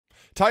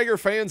Tiger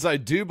fans, I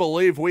do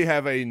believe we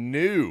have a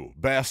new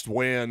best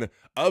win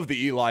of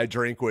the Eli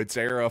Drinkwitz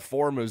era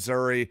for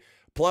Missouri.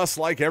 Plus,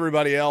 like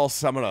everybody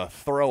else, I'm going to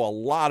throw a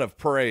lot of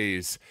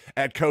praise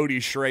at Cody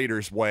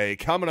Schrader's way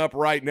coming up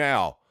right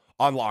now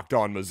on Locked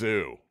On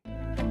Mizzou.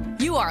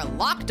 You are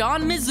Locked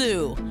On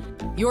Mizzou,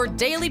 your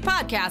daily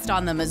podcast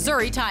on the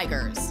Missouri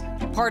Tigers.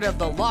 Part of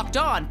the Locked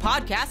On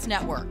Podcast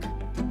Network,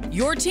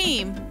 your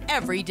team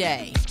every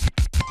day.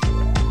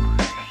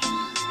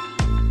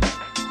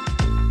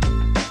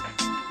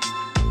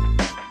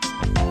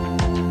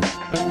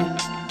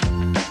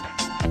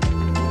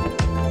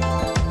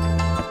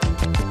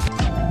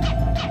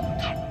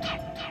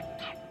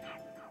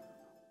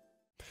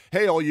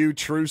 Hey, all you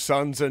true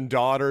sons and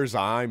daughters,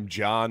 I'm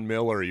John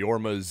Miller, your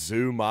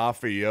Mizzou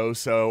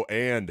mafioso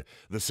and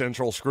the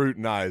central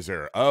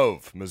scrutinizer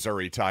of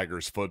Missouri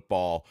Tigers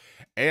football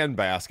and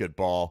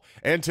basketball.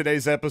 And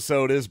today's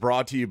episode is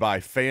brought to you by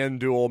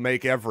FanDuel.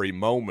 Make every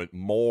moment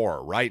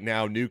more. Right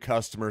now, new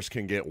customers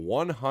can get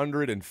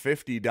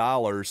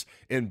 $150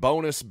 in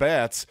bonus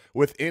bets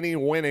with any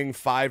winning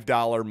 $5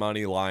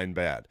 moneyline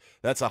bet.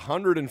 That's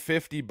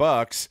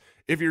 $150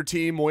 if your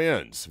team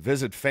wins.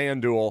 Visit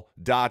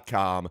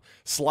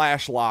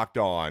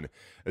FanDuel.com/lockedon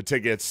to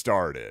get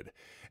started.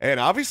 And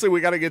obviously,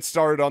 we got to get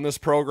started on this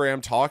program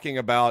talking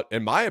about,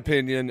 in my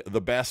opinion, the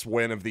best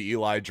win of the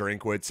Eli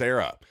Drinkwitz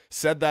era.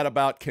 Said that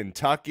about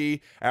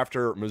Kentucky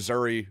after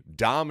Missouri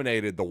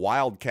dominated the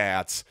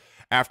Wildcats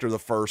after the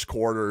first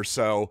quarter or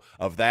so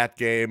of that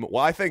game.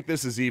 Well, I think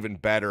this is even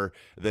better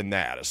than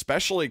that,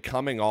 especially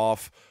coming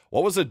off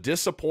what was a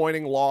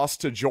disappointing loss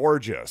to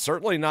Georgia.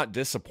 Certainly not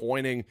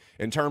disappointing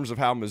in terms of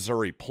how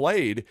Missouri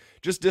played,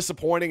 just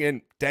disappointing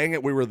in, dang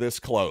it, we were this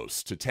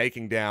close to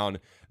taking down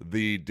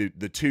the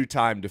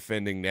two-time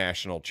defending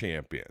national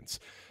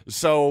champions.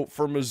 So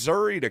for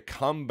Missouri to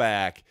come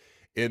back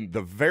in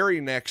the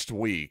very next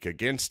week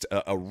against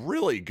a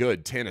really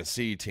good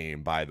Tennessee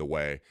team, by the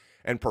way,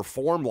 and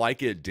perform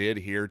like it did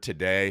here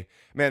today,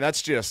 man,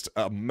 that's just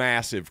a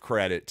massive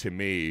credit to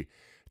me,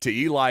 to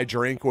Eli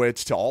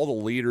Drinkwitz, to all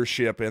the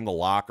leadership in the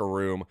locker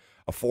room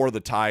for the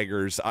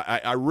Tigers.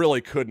 I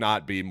really could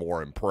not be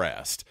more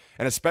impressed.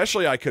 And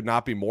especially I could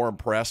not be more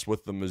impressed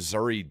with the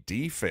Missouri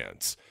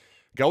defense.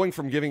 Going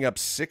from giving up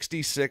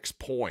 66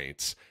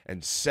 points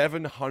and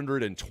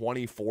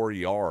 724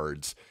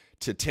 yards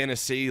to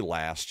Tennessee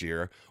last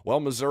year,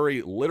 well,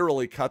 Missouri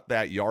literally cut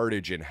that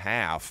yardage in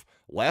half,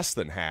 less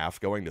than half,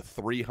 going to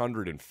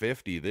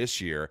 350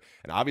 this year,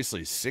 and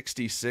obviously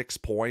 66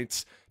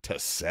 points to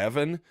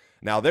 7.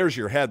 Now, there's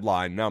your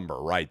headline number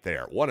right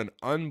there. What an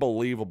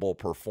unbelievable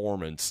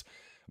performance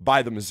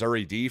by the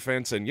Missouri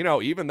defense. And, you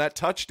know, even that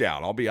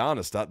touchdown, I'll be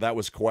honest, that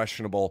was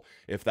questionable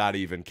if that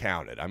even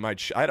counted. I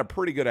had a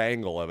pretty good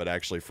angle of it,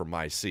 actually, from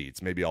my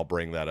seats. Maybe I'll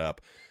bring that up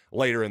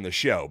later in the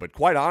show. But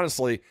quite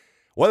honestly,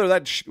 whether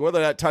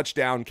that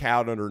touchdown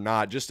counted or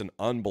not, just an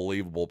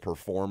unbelievable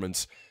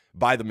performance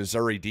by the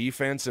Missouri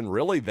defense. And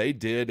really, they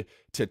did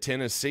to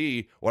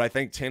Tennessee what I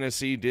think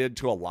Tennessee did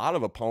to a lot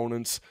of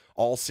opponents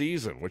all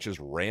season, which is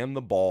ran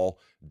the ball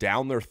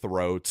down their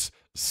throats,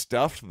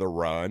 stuffed the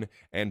run,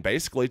 and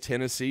basically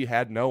Tennessee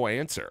had no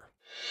answer.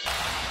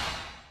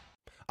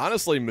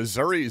 Honestly,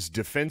 Missouri's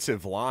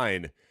defensive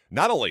line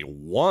not only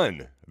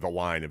won the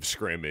line of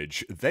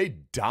scrimmage, they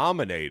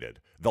dominated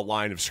the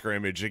line of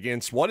scrimmage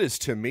against what is,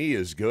 to me,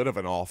 as good of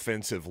an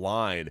offensive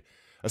line,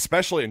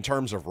 especially in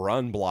terms of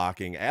run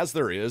blocking, as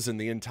there is in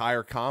the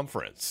entire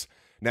conference.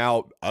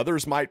 Now,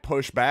 others might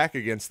push back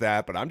against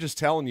that, but I'm just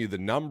telling you the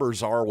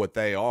numbers are what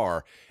they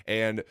are.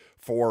 And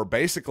for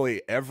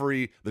basically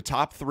the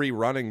top 3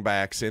 running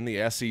backs in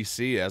the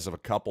SEC as of a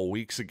couple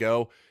weeks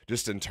ago,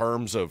 just in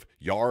terms of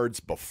yards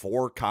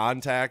before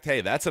contact,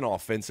 hey, that's an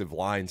offensive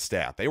line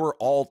stat. They were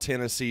all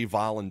Tennessee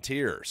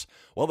Volunteers.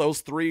 Well, those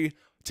 3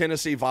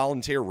 Tennessee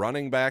Volunteer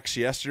running backs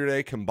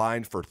yesterday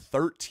combined for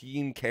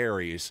 13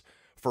 carries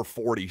for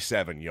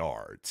 47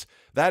 yards.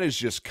 That is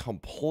just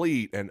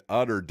complete and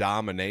utter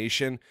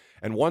domination.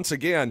 And once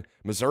again,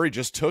 Missouri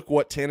just took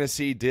what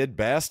Tennessee did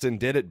best and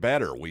did it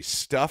better. We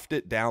stuffed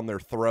it down their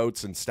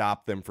throats and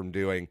stopped them from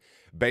doing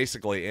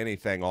basically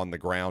anything on the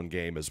ground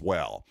game as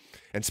well.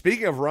 And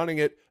speaking of running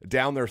it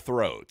down their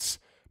throats,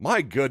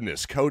 my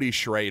goodness, Cody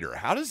Schrader,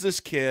 how does this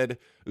kid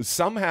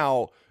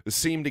somehow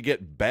seem to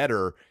get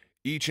better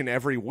each and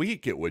every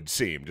week, it would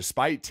seem,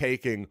 despite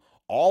taking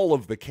all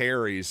of the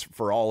carries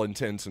for all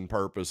intents and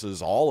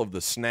purposes, all of the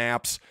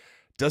snaps?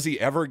 Does he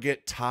ever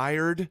get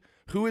tired?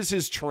 Who is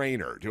his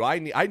trainer?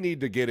 I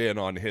need to get in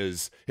on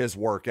his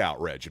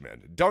workout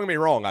regimen. Don't get me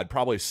wrong, I'd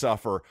probably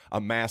suffer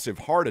a massive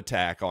heart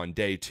attack on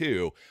day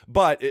 2,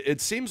 but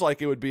it seems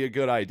like it would be a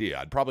good idea.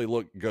 I'd probably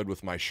look good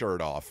with my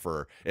shirt off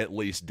for at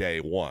least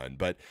day 1.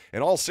 But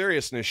in all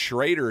seriousness,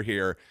 Schrader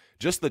here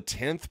just the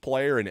 10th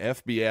player in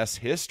FBS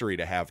history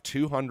to have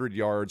 200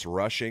 yards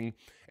rushing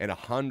and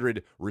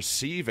 100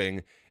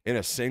 receiving in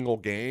a single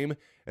game.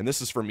 And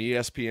this is from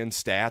ESPN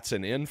Stats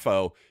and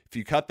Info. If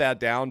you cut that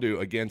down to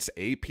against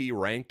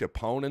AP-ranked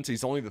opponents,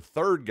 he's only the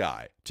third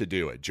guy to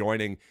do it,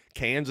 joining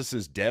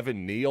Kansas's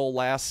Devin Neal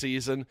last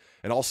season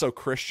and also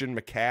Christian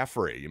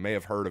McCaffrey. You may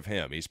have heard of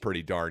him. He's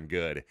pretty darn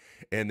good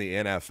in the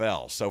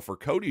NFL. So for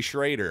Cody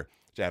Schrader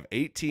to have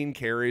 18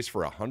 carries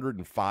for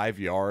 105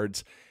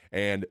 yards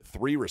and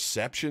 3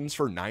 receptions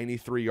for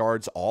 93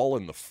 yards all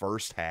in the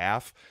first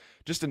half,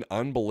 just an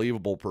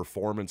unbelievable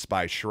performance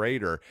by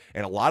Schrader.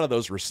 And a lot of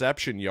those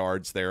reception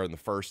yards there in the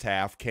first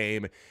half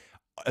came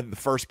the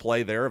first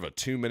play there of a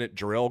 2-minute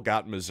drill,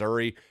 got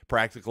Missouri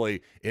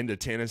practically into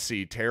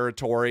Tennessee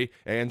territory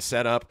and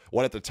set up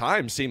what at the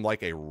time seemed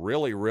like a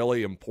really,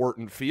 really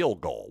important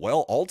field goal.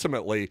 Well,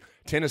 ultimately,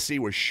 Tennessee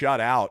was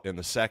shut out in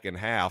the second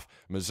half.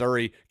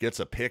 Missouri gets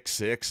a pick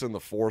 6 in the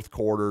fourth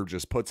quarter,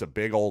 just puts a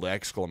big old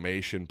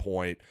exclamation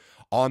point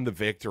on the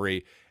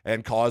victory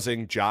and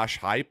causing Josh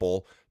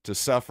Heupel to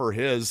suffer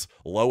his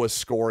lowest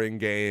scoring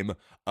game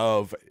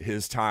of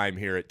his time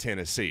here at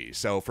Tennessee.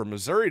 So for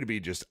Missouri to be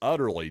just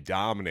utterly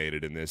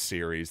dominated in this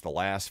series the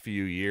last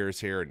few years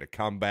here and to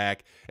come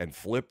back and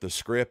flip the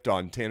script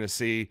on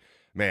Tennessee,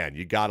 man,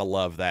 you got to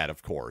love that,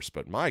 of course.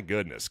 But my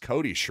goodness,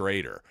 Cody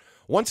Schrader.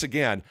 Once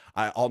again,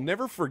 I'll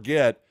never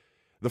forget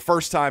the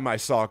first time I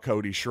saw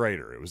Cody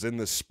Schrader. It was in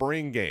the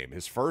spring game,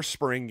 his first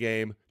spring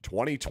game,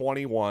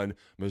 2021.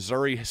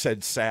 Missouri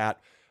had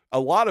sat a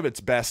lot of its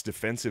best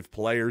defensive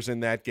players in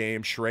that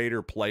game.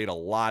 Schrader played a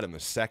lot in the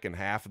second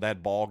half of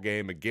that ball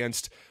game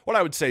against what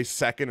I would say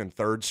second and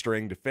third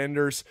string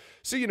defenders.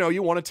 So,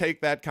 you want to take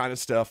that kind of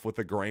stuff with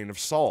a grain of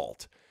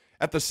salt.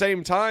 At the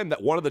same time,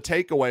 that one of the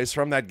takeaways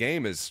from that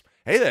game is,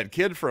 hey, that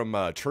kid from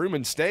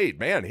Truman State,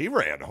 man, he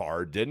ran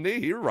hard, didn't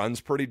he? He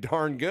runs pretty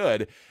darn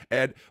good.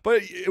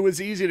 But it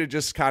was easy to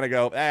just kind of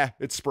go,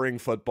 it's spring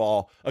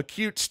football. A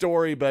cute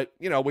story, but,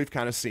 we've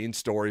kind of seen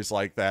stories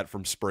like that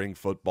from spring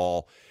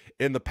football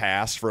in the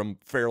past from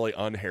fairly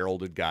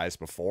unheralded guys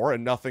before,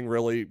 and nothing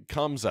really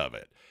comes of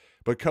it.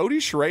 But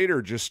Cody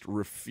Schrader just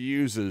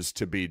refuses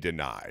to be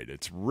denied.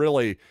 It's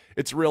really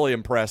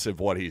impressive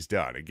what he's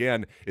done.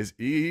 Again,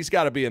 he's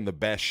got to be in the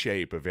best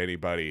shape of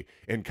anybody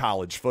in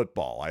college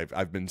football.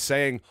 I've been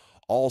saying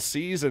all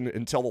season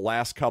until the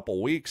last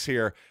couple weeks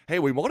here, hey,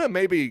 we want to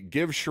maybe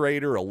give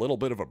Schrader a little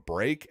bit of a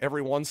break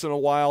every once in a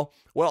while.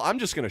 Well, I'm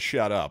just going to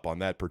shut up on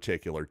that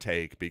particular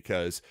take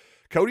because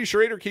Cody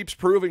Schrader keeps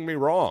proving me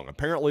wrong.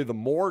 Apparently, the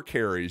more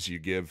carries you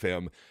give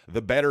him,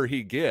 the better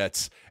he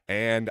gets.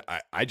 And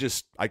I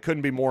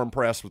couldn't be more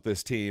impressed with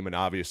this team and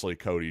obviously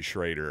Cody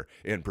Schrader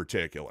in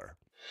particular.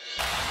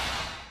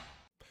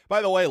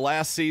 By the way,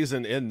 last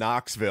season in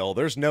Knoxville,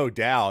 there's no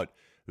doubt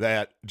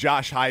that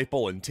Josh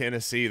Heupel and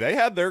Tennessee, they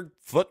had their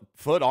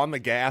foot on the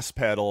gas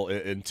pedal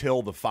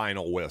until the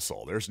final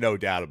whistle. There's no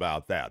doubt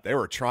about that. They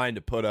were trying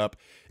to put up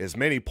as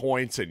many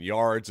points and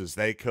yards as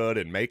they could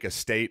and make a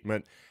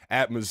statement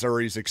at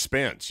Missouri's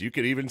expense. You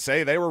could even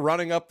say they were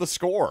running up the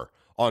score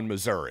on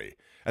Missouri.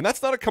 And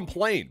that's not a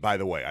complaint, by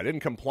the way. I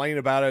didn't complain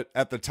about it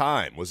at the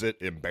time. Was it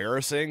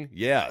embarrassing?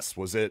 Yes.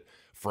 Was it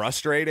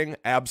frustrating?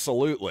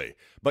 Absolutely.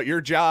 But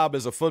your job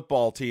as a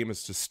football team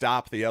is to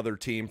stop the other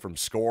team from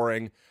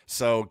scoring.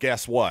 So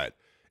guess what?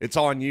 It's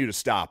on you to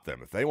stop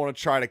them. If they want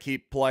to try to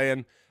keep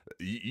playing,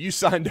 you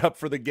signed up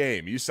for the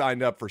game. You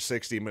signed up for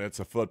 60 minutes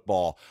of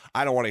football.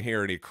 I don't want to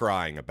hear any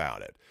crying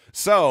about it.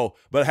 So,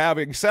 but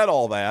having said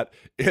all that,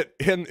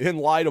 in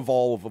light of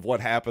all of what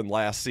happened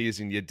last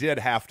season, you did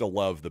have to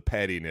love the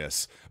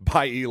pettiness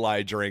by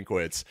Eli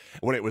Drinkwitz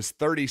when it was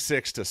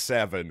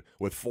 36-7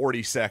 with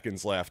 40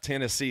 seconds left.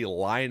 Tennessee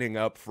lining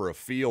up for a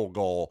field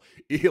goal.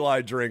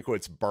 Eli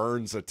Drinkwitz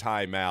burns a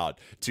timeout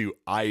to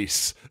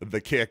ice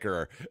the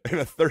kicker in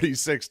a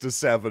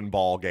 36-7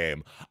 ball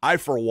game. I,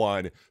 for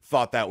one,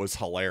 thought that was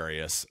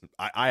hilarious.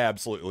 I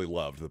absolutely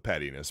loved the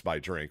pettiness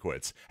by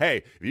Drinkwitz.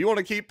 Hey, if you want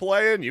to keep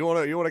playing, you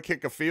want to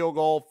kick a field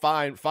goal,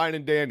 fine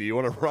and dandy. You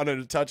want to run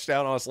in a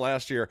touchdown on us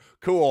last year,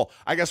 cool.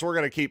 I guess we're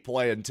going to keep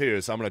playing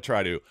too, so I'm going to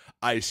try to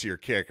ice your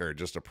kicker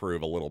just to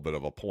prove a little bit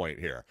of a point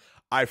here.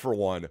 I, for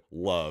one,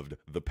 loved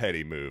the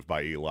petty move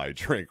by Eli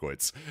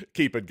Drinkwitz.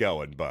 Keep it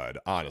going, bud.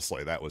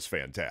 Honestly, that was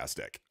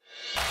fantastic.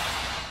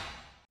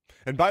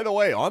 And by the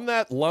way, on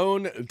that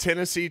lone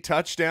Tennessee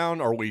touchdown,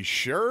 are we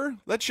sure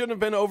that shouldn't have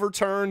been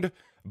overturned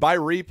by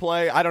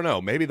replay? I don't know.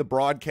 Maybe the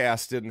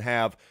broadcast didn't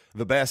have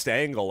the best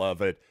angle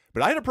of it,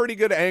 but I had a pretty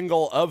good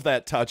angle of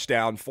that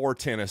touchdown for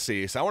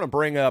Tennessee. So I want to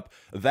bring up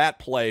that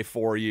play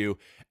for you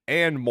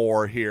and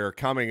more here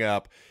coming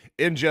up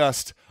in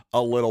just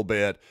a little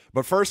bit.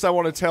 But first, I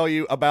want to tell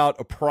you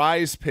about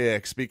Prize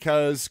Picks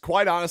because,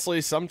 quite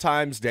honestly,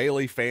 sometimes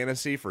daily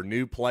fantasy for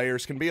new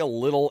players can be a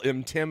little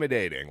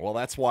intimidating. Well,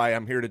 that's why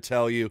I'm here to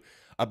tell you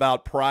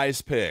about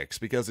Prize Picks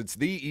because it's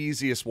the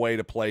easiest way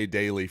to play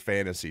daily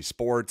fantasy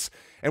sports.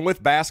 And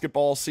with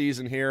basketball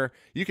season here,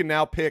 you can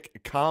now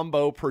pick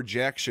combo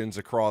projections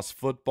across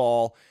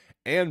football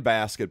and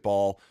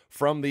basketball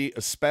from the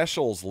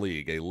Specials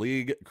League, a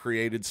league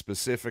created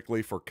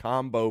specifically for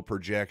combo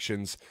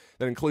projections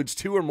that includes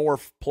 2 or more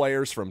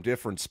players from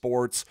different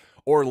sports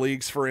or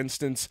leagues. For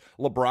instance,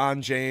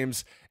 LeBron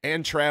James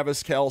and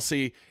Travis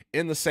Kelce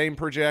in the same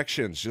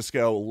projections. Just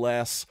go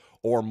less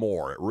or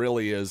more. It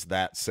really is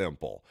that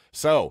simple.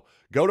 So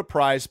go to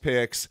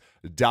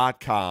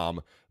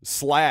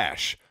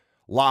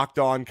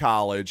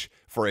prizepicks.com/LockedOnCollege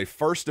for a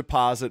first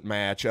deposit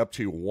match up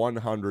to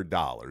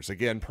 $100.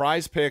 Again,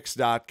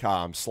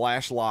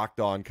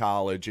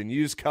 prizepicks.com/LockedOnCollege and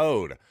use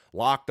code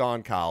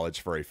LockedOnCollege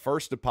for a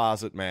first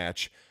deposit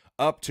match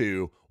up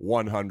to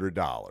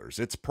 $100.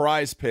 It's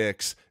Prize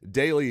Picks,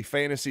 daily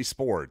fantasy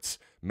sports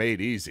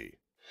made easy.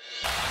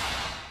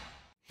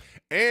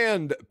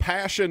 And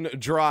passion,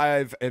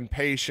 drive, and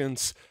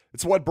patience,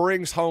 it's what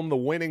brings home the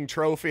winning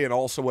trophy and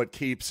also what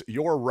keeps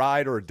your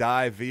ride or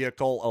die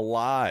vehicle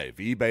alive.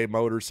 eBay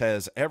Motors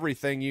has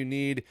everything you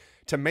need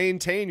to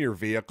maintain your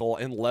vehicle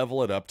and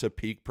level it up to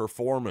peak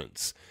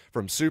performance.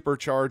 From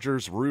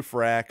superchargers, roof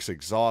racks,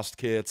 exhaust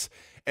kits,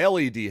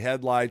 LED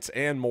headlights,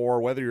 and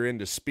more, whether you're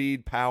into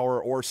speed,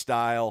 power, or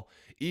style,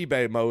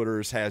 eBay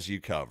Motors has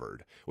you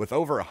covered. With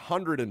over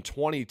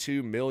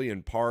 122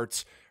 million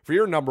parts, for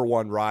your number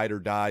one ride or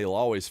die, you'll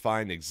always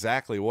find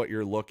exactly what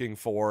you're looking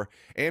for.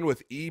 And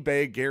with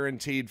eBay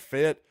Guaranteed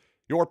Fit,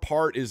 your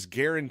part is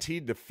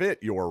guaranteed to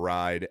fit your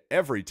ride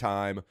every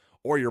time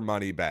or your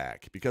money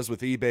back. Because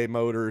with eBay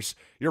Motors,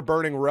 you're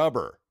burning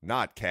rubber,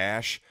 not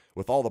cash.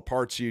 With all the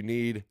parts you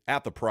need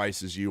at the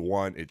prices you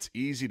want, it's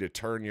easy to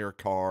turn your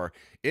car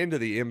into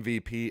the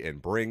MVP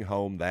and bring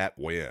home that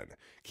win.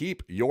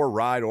 Keep your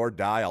ride or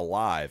die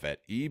alive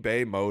at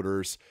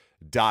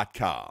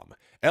ebaymotors.com.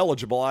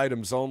 Eligible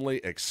items only.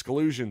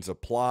 Exclusions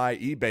apply.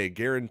 eBay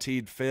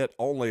Guaranteed Fit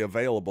only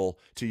available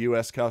to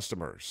U.S.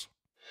 customers.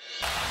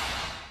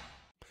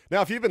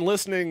 Now, if you've been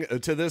listening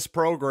to this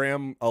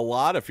program a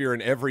lot, if you're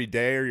an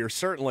everydayer, you're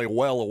certainly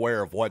well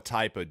aware of what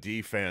type of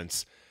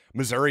defense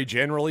Missouri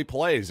generally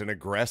plays, an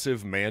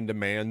aggressive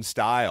man-to-man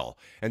style.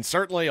 And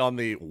certainly on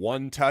the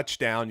one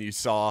touchdown you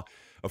saw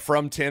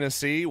from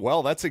Tennessee,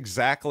 well, that's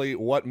exactly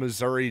what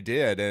Missouri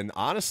did. And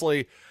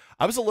honestly,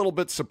 I was a little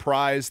bit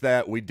surprised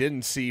that we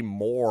didn't see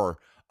more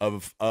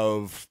of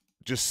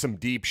just some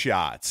deep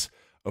shots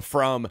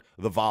from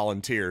the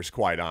Volunteers,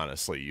 quite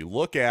honestly. You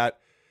look at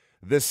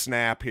this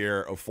snap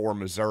here for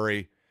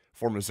Missouri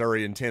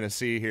and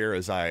Tennessee here,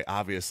 as I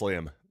obviously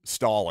am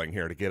stalling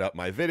here to get up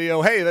my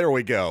video. Hey, there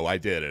we go. I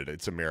did it.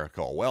 It's a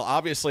miracle. Well,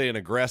 obviously an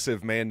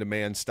aggressive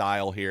man-to-man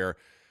style here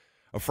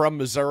from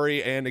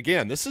Missouri. And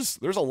again, there's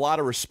a lot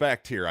of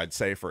respect here, I'd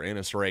say, for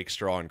Ennis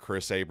Rakestraw and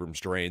Chris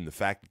Abrams-Drain. The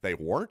fact that they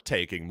weren't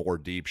taking more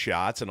deep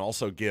shots, and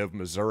also give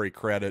Missouri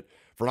credit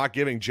for not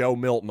giving Joe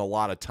Milton a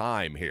lot of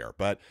time here.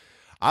 But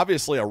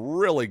obviously a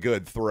really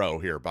good throw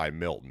here by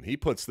Milton. He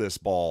puts this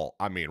ball,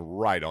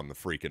 right on the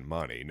freaking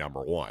money,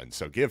 number one.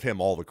 So give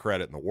him all the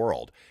credit in the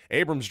world.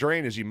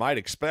 Abrams-Drain, as you might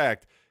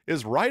expect,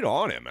 is right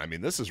on him.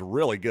 This is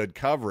really good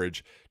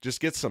coverage. Just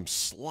gets some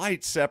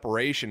slight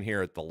separation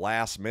here at the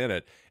last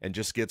minute and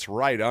just gets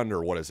right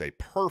under what is a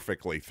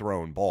perfectly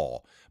thrown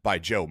ball by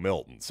Joe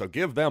Milton. So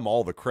give them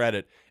all the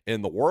credit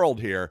in the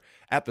world here.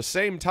 At the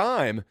same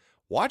time,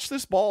 watch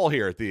this ball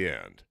here at the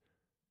end.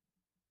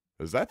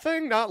 Does that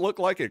thing not look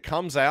like it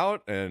comes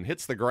out and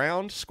hits the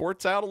ground,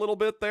 squirts out a little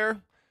bit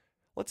there?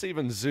 Let's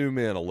even zoom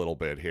in a little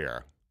bit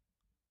here.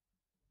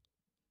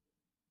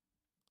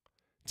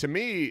 To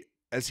me,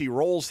 as he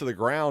rolls to the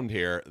ground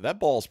here, that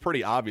ball's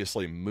pretty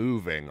obviously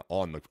moving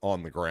on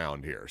the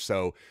ground here.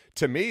 So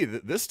to me,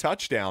 this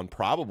touchdown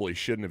probably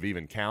shouldn't have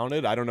even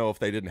counted. I don't know if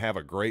they didn't have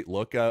a great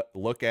look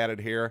at it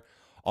here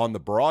on the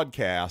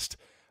broadcast,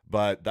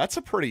 but that's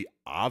a pretty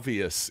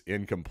obvious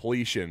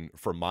incompletion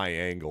from my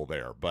angle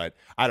there. But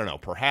I don't know,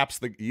 perhaps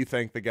you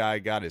think the guy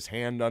got his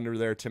hand under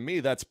there. To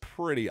me, that's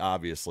pretty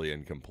obviously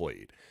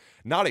incomplete.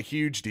 Not a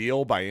huge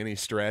deal by any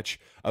stretch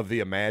of the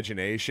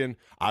imagination.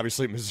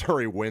 Obviously,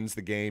 Missouri wins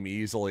the game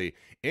easily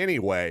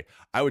anyway.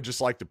 I would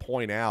just like to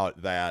point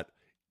out that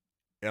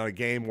in a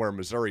game where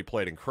Missouri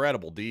played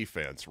incredible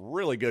defense,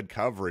 really good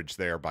coverage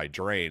there by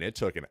Drain, it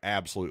took an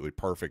absolutely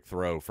perfect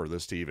throw for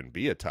this to even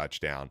be a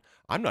touchdown.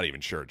 I'm not even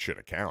sure it should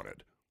have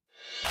counted.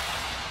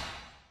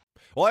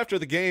 Well, after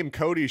the game,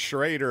 Cody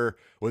Schrader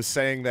was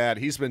saying that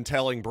he's been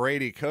telling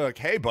Brady Cook,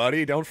 hey,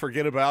 buddy, don't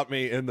forget about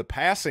me in the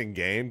passing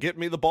game. Get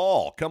me the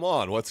ball. Come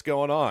on, what's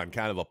going on?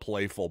 Kind of a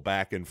playful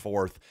back and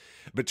forth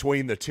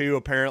between the two,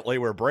 apparently,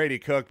 where Brady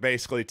Cook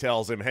basically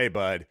tells him, hey,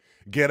 bud,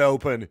 get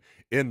open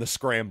in the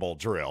scramble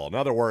drill. In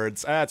other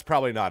words, it's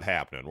probably not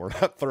happening. We're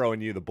not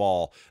throwing you the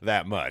ball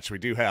that much. We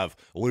do have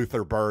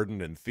Luther Burden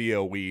and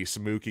Theo Weiss,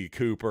 Mookie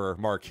Cooper,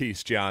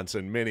 Marquise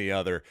Johnson, many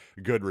other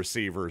good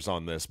receivers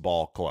on this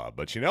ball club.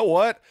 But you know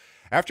what?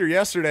 After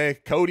yesterday,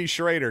 Cody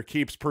Schrader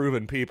keeps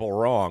proving people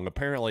wrong.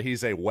 Apparently,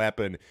 he's a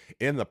weapon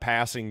in the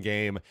passing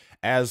game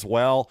as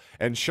well.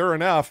 And sure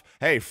enough,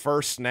 hey,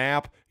 first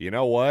snap, you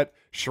know what?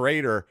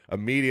 Schrader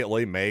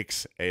immediately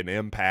makes an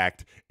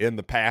impact in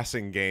the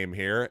passing game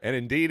here. And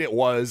indeed, it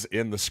was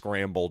in the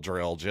scramble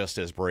drill, just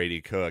as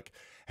Brady Cook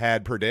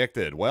had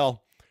predicted.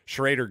 Well,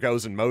 Schrader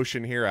goes in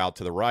motion here out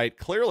to the right.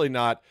 Clearly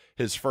not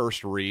his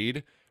first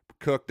read.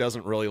 Cook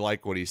doesn't really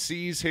like what he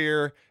sees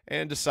here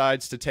and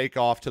decides to take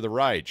off to the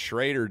right.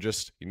 Schrader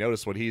just, you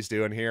notice what he's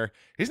doing here?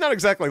 He's not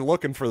exactly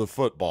looking for the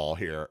football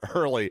here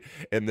early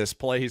in this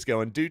play. He's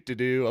going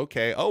do.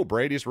 Okay, oh,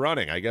 Brady's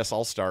running. I guess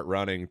I'll start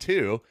running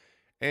too.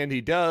 And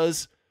he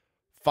does.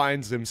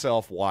 Finds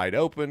himself wide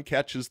open,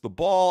 catches the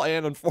ball,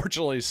 and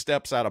unfortunately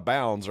steps out of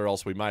bounds, or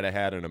else we might have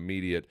had an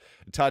immediate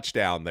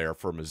touchdown there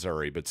for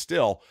Missouri. But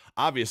still,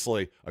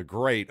 obviously, a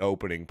great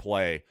opening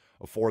play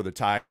for the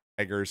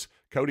Tigers.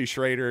 Cody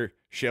Schrader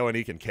showing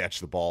he can catch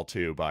the ball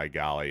too, by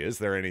golly. Is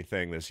there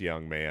anything this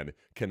young man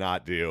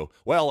cannot do?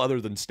 Well, other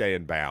than stay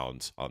in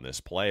bounds on this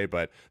play,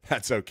 but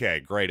that's okay.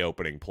 Great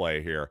opening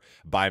play here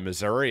by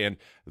Missouri, and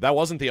that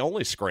wasn't the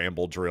only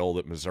scramble drill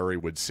that Missouri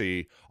would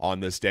see on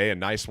this day. A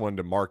nice one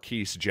to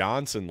Marquise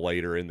Johnson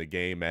later in the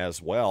game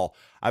as well.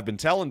 I've been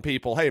telling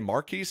people, hey,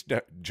 Marquise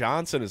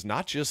Johnson is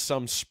not just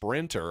some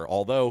sprinter,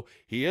 although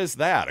he is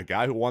that, a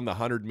guy who won the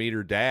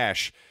 100-meter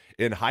dash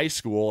in high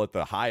school at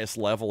the highest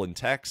level in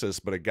Texas,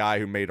 but a guy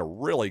who made a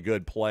really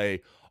good play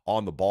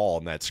on the ball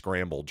in that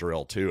scramble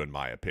drill too, in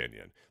my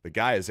opinion. The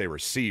guy is a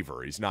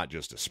receiver. He's not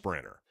just a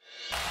sprinter.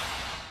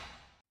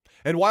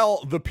 And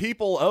while the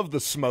people of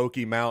the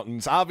Smoky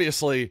Mountains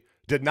obviously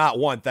did not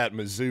want that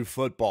Mizzou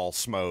football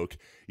smoke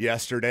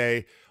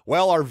yesterday,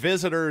 well, our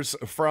visitors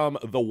from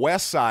the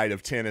west side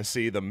of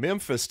Tennessee, the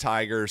Memphis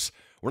Tigers,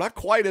 we're not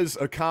quite as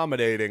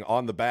accommodating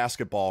on the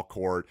basketball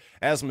court,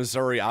 as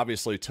Missouri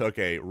obviously took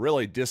a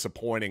really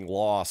disappointing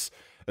loss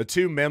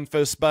to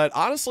Memphis. But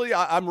honestly,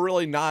 I'm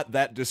really not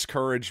that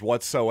discouraged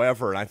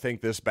whatsoever, and I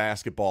think this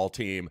basketball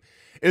team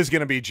is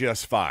going to be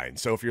just fine.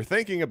 So if you're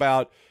thinking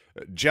about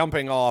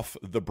jumping off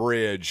the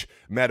bridge,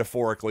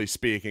 metaphorically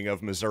speaking,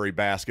 of Missouri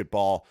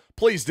basketball,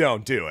 please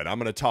don't do it. I'm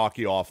going to talk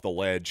you off the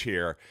ledge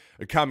here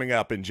coming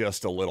up in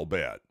just a little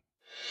bit.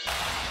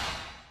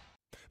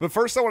 But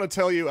first, I want to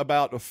tell you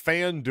about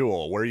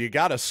FanDuel, where you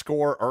got to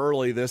score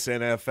early this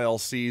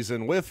NFL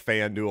season with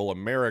FanDuel,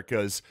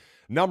 America's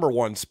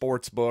 #1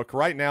 sportsbook.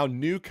 Right now,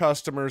 new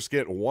customers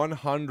get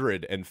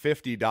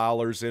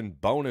 $150 in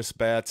bonus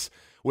bets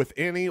with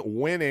any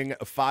winning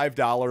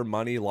 $5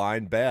 money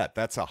line bet.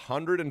 That's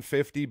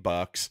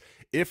 $150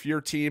 if your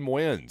team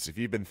wins. If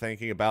you've been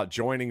thinking about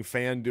joining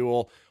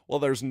FanDuel, well,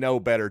 there's no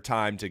better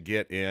time to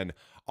get in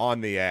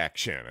on the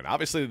action. And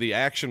obviously the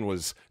action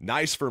was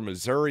nice for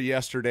Missouri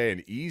yesterday,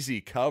 an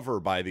easy cover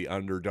by the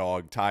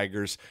underdog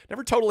Tigers.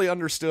 Never totally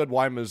understood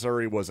why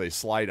Missouri was a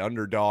slight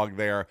underdog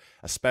there,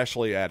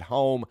 especially at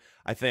home.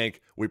 I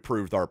think we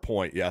proved our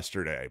point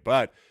yesterday.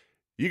 But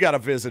you got to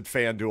visit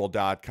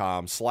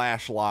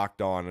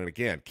FanDuel.com/lockedon. And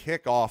again,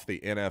 kick off the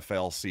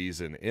NFL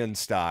season in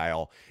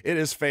style. It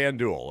is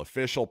FanDuel,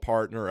 official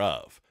partner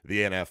of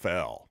the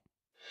NFL.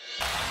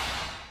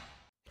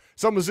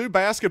 So Mizzou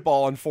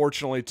basketball,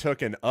 unfortunately,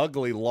 took an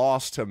ugly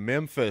loss to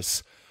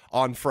Memphis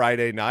on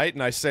Friday night.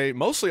 And I say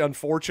mostly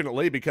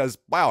unfortunately because,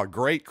 wow, a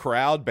great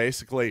crowd.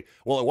 Basically,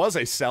 well, it was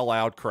a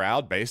sellout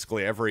crowd.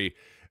 Basically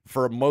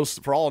for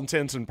all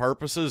intents and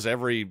purposes,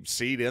 every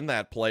seat in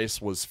that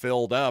place was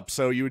filled up.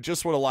 So you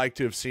just would have liked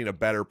to have seen a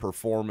better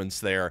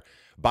performance there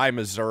by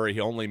Missouri. He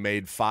only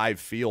made 5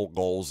 field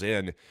goals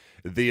in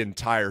the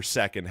entire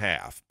second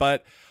half.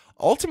 But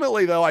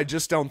ultimately, though, I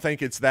just don't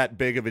think it's that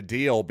big of a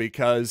deal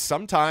because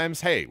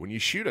sometimes, hey, when you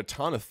shoot a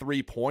ton of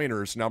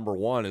three-pointers, number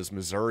one, as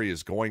Missouri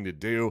is going to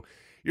do,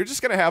 you're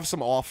just going to have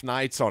some off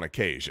nights on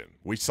occasion.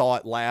 We saw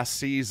it last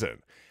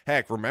season.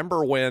 Heck,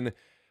 remember when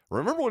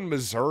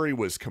Missouri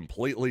was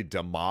completely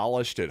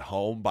demolished at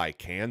home by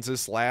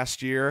Kansas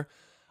last year?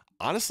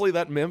 Honestly,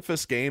 that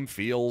Memphis game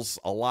feels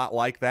a lot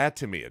like that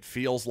to me. It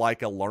feels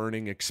like a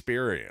learning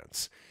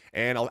experience.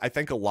 And I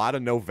think a lot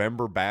of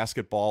November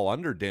basketball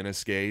under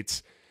Dennis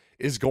Gates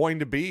is going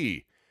to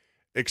be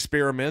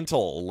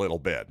experimental a little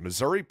bit.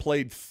 Missouri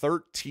played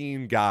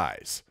 13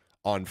 guys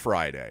on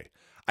Friday.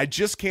 I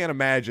just can't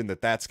imagine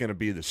that that's going to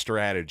be the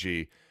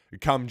strategy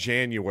come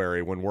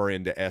January when we're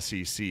into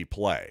SEC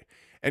play.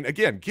 And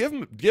again,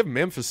 give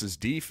Memphis's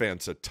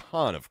defense a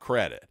ton of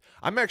credit.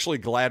 I'm actually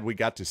glad we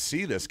got to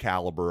see this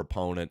caliber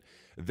opponent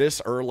this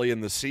early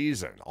in the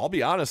season. I'll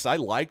be honest, I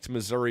liked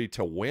Missouri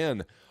to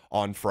win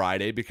on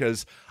Friday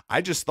because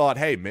I just thought,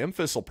 hey,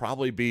 Memphis will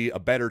probably be a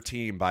better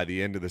team by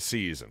the end of the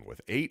season.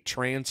 With 8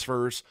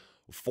 transfers,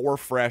 4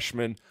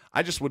 freshmen,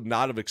 I just would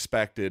not have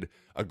expected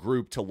a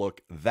group to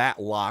look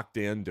that locked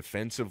in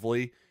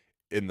defensively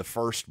in the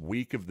first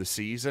week of the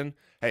season.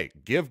 Hey,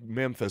 give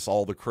Memphis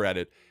all the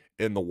credit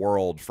in the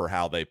world for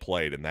how they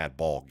played in that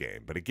ball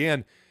game. But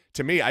again,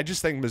 to me, I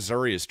just think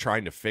Missouri is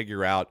trying to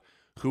figure out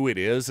who it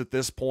is at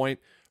this point.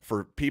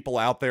 For people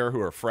out there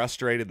who are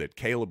frustrated that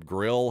Caleb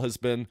Grill has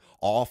been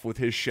off with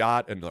his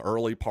shot in the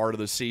early part of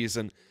the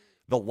season,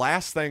 the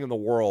last thing in the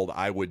world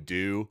I would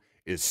do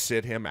is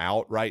sit him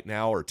out right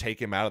now or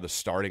take him out of the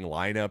starting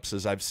lineups,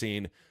 as I've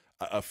seen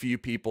a few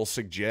people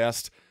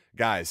suggest.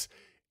 Guys,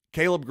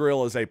 Caleb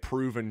Grill is a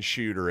proven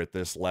shooter at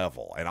this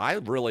level, and I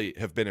really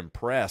have been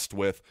impressed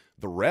with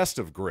the rest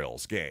of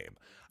Grill's game.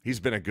 He's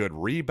been a good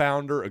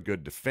rebounder, a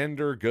good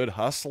defender, good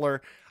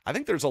hustler. I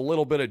think there's a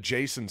little bit of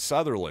Jason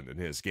Sutherland in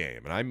his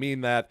game, and I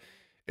mean that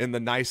in the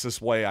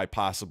nicest way I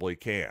possibly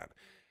can.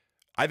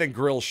 I think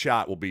Grill's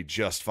shot will be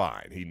just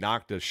fine. He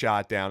knocked a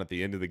shot down at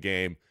the end of the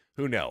game.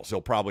 Who knows?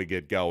 He'll probably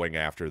get going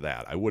after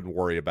that. I wouldn't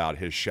worry about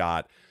his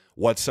shot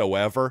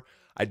whatsoever.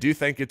 I do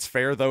think it's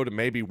fair, though, to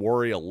maybe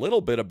worry a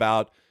little bit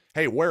about,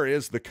 hey, where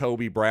is the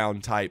Kobe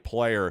Brown type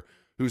player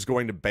who's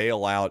going to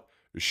bail out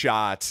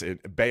shots and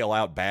bail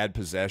out bad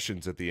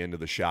possessions at the end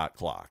of the shot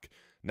clock?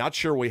 Not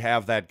sure we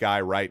have that guy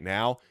right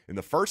now. In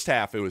the first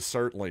half, it was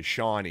certainly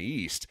Sean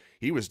East.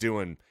 He was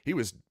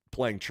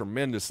playing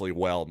tremendously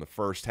well in the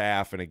first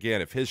half. And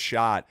again, if his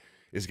shot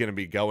is going to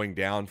be going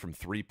down from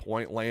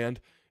three-point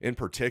land, in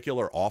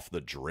particular off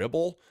the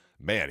dribble,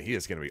 man, he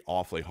is going to be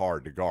awfully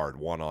hard to guard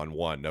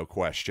one-on-one, no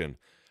question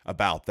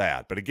about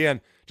that. But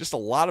again, just a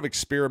lot of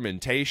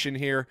experimentation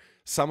here,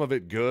 some of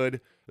it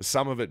good,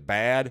 some of it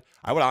bad.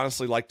 I would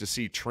honestly like to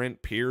see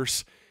Trent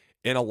Pierce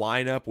in a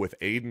lineup with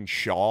Aiden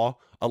Shaw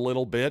a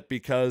little bit,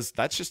 because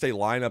that's just a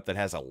lineup that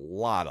has a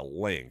lot of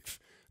length,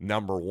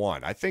 number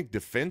one. I think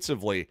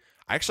defensively,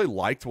 I actually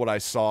liked what I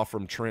saw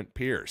from Trent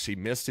Pierce. He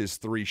missed his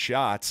 3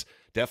 shots,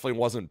 definitely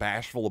wasn't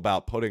bashful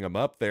about putting them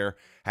up there,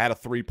 had a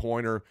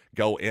three-pointer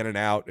go in and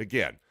out.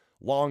 Again,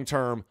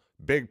 long-term,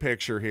 big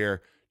picture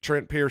here,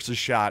 Trent Pierce's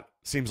shot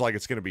seems like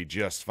it's going to be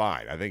just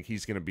fine. I think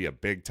he's going to be a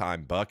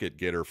big-time bucket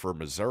getter for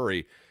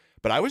Missouri.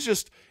 But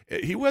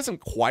he wasn't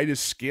quite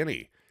as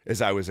skinny as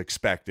I was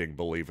expecting,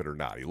 believe it or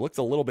not. He looked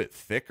a little bit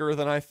thicker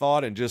than I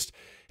thought, and just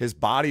his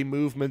body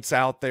movements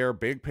out there,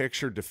 big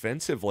picture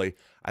defensively,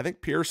 I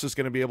think Pierce is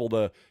going to be able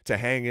to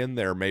hang in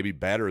there maybe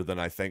better than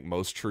I think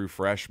most true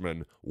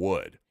freshmen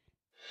would.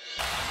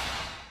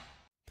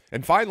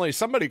 And finally,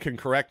 somebody can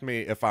correct me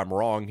if I'm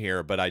wrong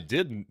here, but I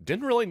didn't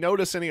really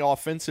notice any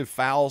offensive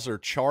fouls or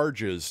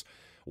charges.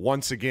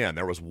 Once again,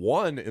 there was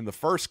one in the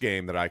first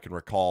game that I can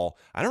recall.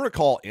 I don't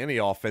recall any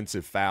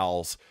offensive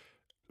fouls,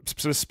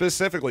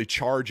 specifically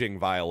charging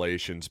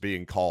violations,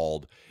 being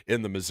called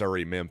in the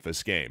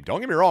Missouri-Memphis game. Don't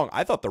get me wrong,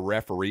 I thought the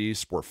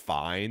referees were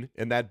fine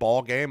in that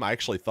ball game. I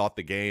actually thought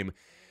the game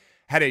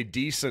had a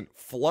decent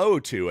flow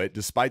to it,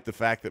 despite the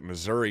fact that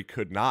Missouri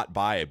could not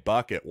buy a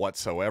bucket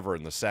whatsoever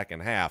in the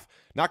second half.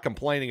 Not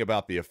complaining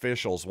about the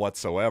officials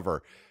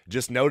whatsoever,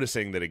 just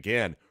noticing that,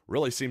 again,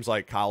 really seems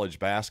like college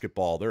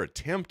basketball, they're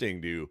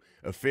attempting to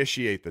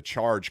officiate the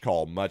charge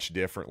call much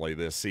differently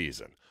this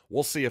season.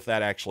 We'll see if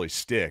that actually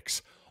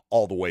sticks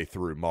all the way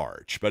through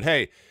March. But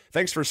hey,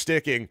 thanks for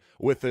sticking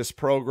with this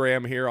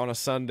program here on a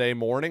Sunday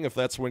morning, if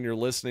that's when you're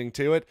listening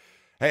to it.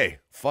 Hey,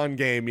 fun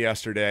game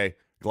yesterday.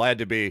 Glad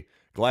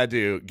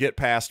to get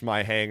past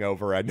my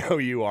hangover. I know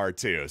you are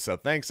too. So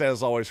thanks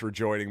as always for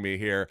joining me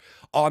here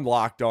on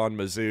Locked On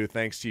Mizzou.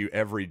 Thanks to you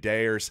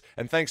everydayers,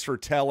 and thanks for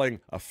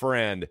telling a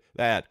friend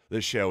that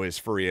the show is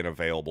free and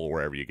available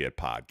wherever you get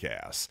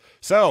podcasts.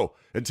 So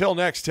until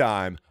next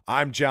time,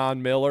 I'm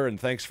John Miller, and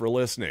thanks for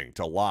listening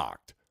to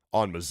Locked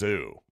On Mizzou.